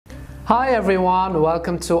Hi everyone,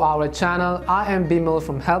 welcome to our channel. I am Bimal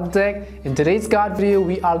from Help Deck. In today's guide video,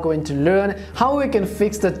 we are going to learn how we can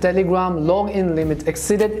fix the Telegram login limit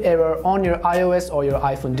exceeded error on your iOS or your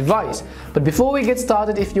iPhone device. But before we get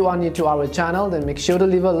started, if you are new to our channel, then make sure to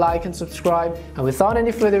leave a like and subscribe. And without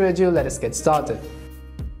any further ado, let us get started.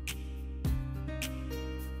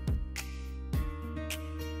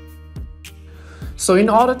 So in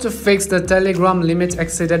order to fix the Telegram limit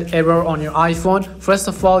exceeded error on your iPhone, first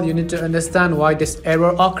of all, you need to understand why this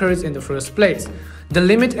error occurs in the first place. The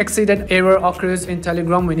limit exceeded error occurs in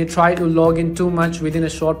Telegram when you try to log in too much within a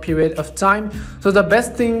short period of time. So the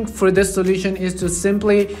best thing for this solution is to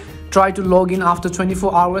simply try to log in after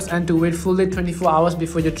 24 hours and to wait fully 24 hours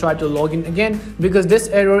before you try to log in again, because this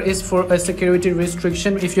error is for a security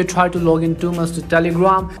restriction. If you try to log in too much to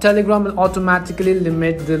Telegram will automatically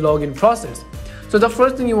limit the login process. So the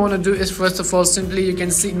first thing you want to do is, first of all, simply, you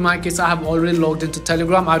can see in my case I have already logged into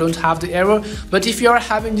Telegram. I don't have the error, but if you are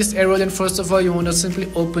having this error, then first of all you want to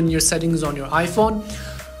simply open your settings on your iPhone.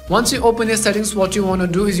 Once you open your settings, what you want to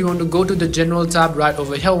do is you want to go to the general tab right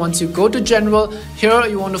over here. Once you go to general, here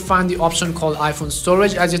you want to find the option called iPhone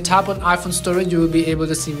storage. As you tap on iPhone storage, you will be able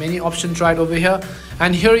to see many options right over here,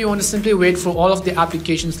 and here you want to simply wait for all of the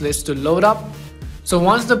applications list to load up. So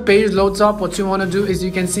once the page loads up, what you want to do is,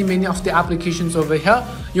 you can see many of the applications over here.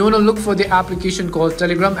 You want to look for the application called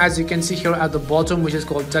Telegram, as you can see here at the bottom, which is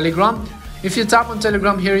called Telegram. If you tap on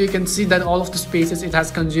Telegram here, you can see that all of the spaces it has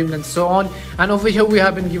consumed and so on. And over here we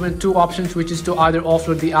have been given two options, which is to either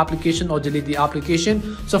offload the application or delete the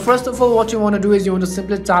application. So first of all, what you want to do is you want to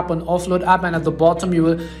simply tap on offload app, and at the bottom you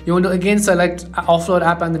want to again select offload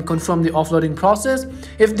app and then confirm the offloading process.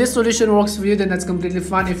 If this solution works for you, then that's completely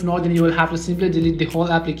fine. If not, then you will have to simply delete the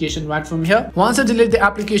whole application right from here. Once you delete the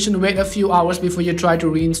application, wait a few hours before you try to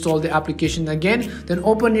reinstall the application again. Then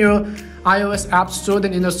open your iOS app store.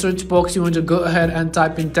 Then in the search box you want to go ahead and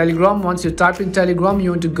type in Telegram. Once you type in Telegram,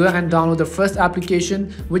 you want to go and download the first application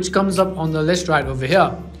which comes up on the list right over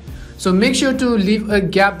here. So make sure to leave a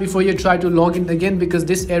gap before you try to log in again, because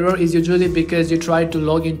this error is usually because you tried to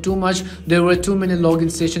log in too much. There were too many login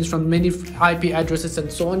sessions from many IP addresses and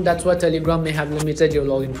so on. That's why Telegram may have limited your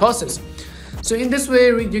login process. So in this way,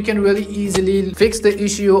 you can really easily fix the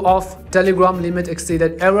issue of Telegram limit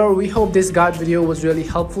exceeded error. We hope this guide video was really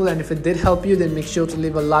helpful, and if it did help you, then make sure to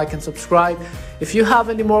leave a like and subscribe. If you have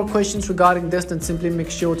any more questions regarding this, then simply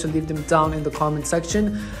make sure to leave them down in the comment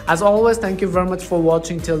section. As always, thank you very much for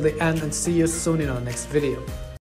watching till the end, and see you soon in our next video.